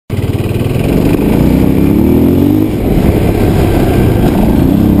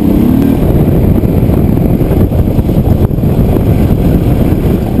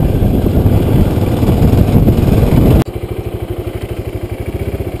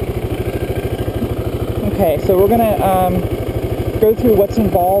Okay, so we're going to go through what's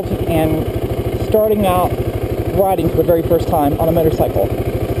involved in starting out riding for the very first time on a motorcycle.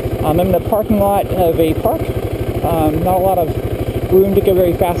 I'm in the parking lot of a park. Not a lot of room to go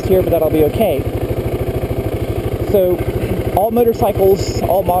very fast here, but that'll be okay. So all motorcycles,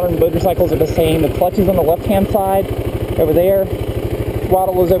 all modern motorcycles are the same. The clutch is on the left-hand side over there.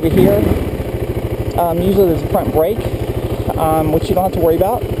 Throttle is over here. Usually there's a front brake, which you don't have to worry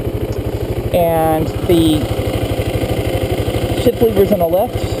about. And the shift lever is on the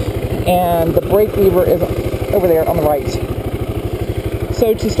left, and the brake lever is over there on the right.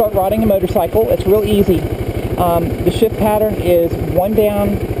 So to start riding a motorcycle, it's real easy. The shift pattern is 1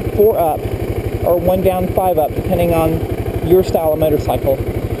 down, 4 up, or 1 down, 5 up, depending on your style of motorcycle.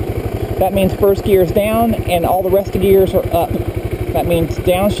 That means first gear is down, and all the rest of the gears are up. That means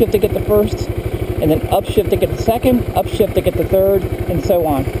downshift to get the first, and then upshift to get the second, upshift to get the third, and so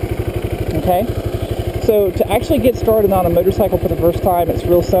on. Okay? So to actually get started on a motorcycle for the first time, it's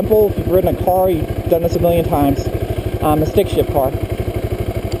real simple. If you've ridden a car, you've done this a million times. A stick shift car.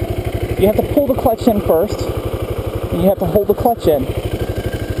 You have to pull the clutch in first, and you have to hold the clutch in.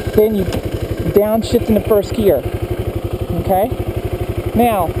 Then you downshift into first gear. Okay?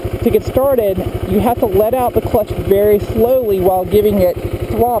 Now, to get started, you have to let out the clutch very slowly while giving it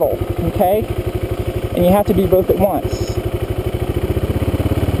throttle. Okay? And you have to do both at once.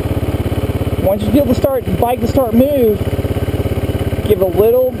 Once you feel the bike to start move, give a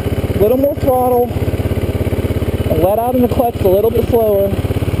little more throttle, and let out in the clutch a little bit slower,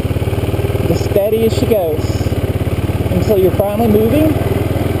 as steady as she goes, until you're finally moving.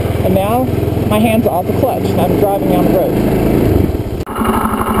 And now my hand's off the clutch, and I'm driving down the road.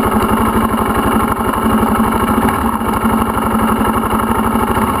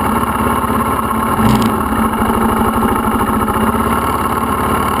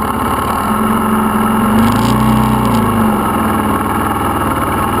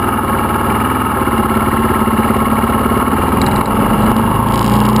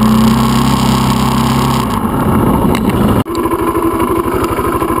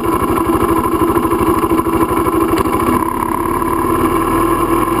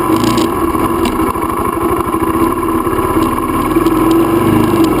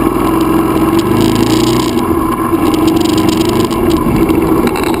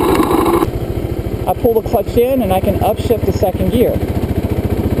 I pull the clutch in and I can upshift to second gear.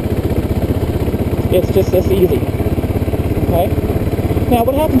 It's just this easy. Okay? Now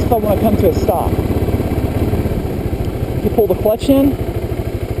what happens if I want to come to a stop? You pull the clutch in,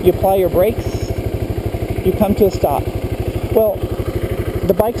 you apply your brakes, you come to a stop. Well,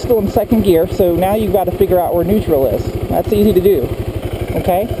 the bike's still in second gear, so now you've got to figure out where neutral is. That's easy to do.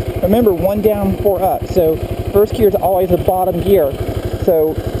 Okay? Remember, 1 down, 4 up. So first gear is always the bottom gear.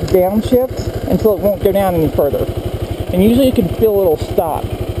 So downshift until it won't go down any further. And usually you can feel a little stop.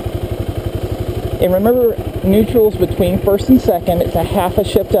 And remember, neutral's between first and second. It's a half a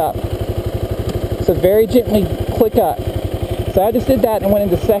shift up. So very gently click up. So I just did that and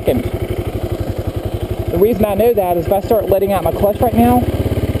went into second. The reason I know that is if I start letting out my clutch right now,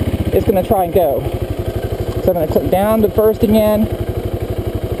 it's going to try and go. So I'm going to click down to first again.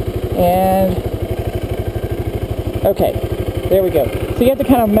 And okay. There we go. So you have to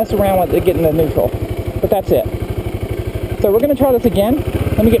kind of mess around with it getting to neutral. But that's it. So we're going to try this again.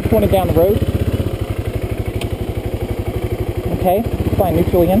 Let me get pointed down the road. Okay. Find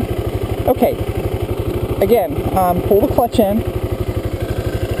neutral again. Okay. Again, pull the clutch in.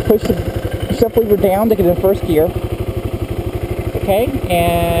 Push the shift lever down to get in first gear. Okay.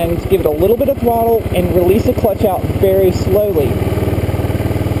 And give it a little bit of throttle and release the clutch out very slowly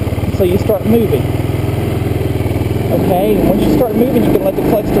until you start moving. Okay, and once you start moving, you can let the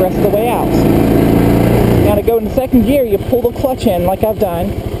clutch the rest of the way out. Now to go into second gear, you pull the clutch in like I've done.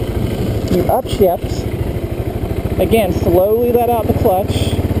 You upshift. Again, slowly let out the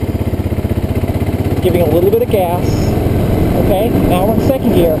clutch, giving a little bit of gas. Okay, now we're in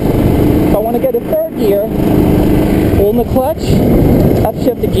second gear. If I want to go to third gear, pull in the clutch,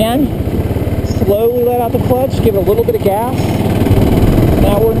 upshift again, slowly let out the clutch, give it a little bit of gas.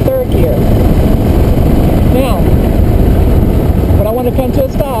 Now we're in third gear. Now, when I want to come to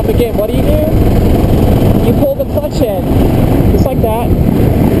a stop, again, what do? You pull the clutch in, just like that.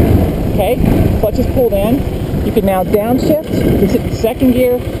 Okay, clutch is pulled in. You can now downshift to sit in second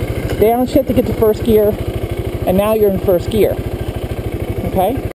gear, downshift to get to first gear, and now you're in first gear. Okay?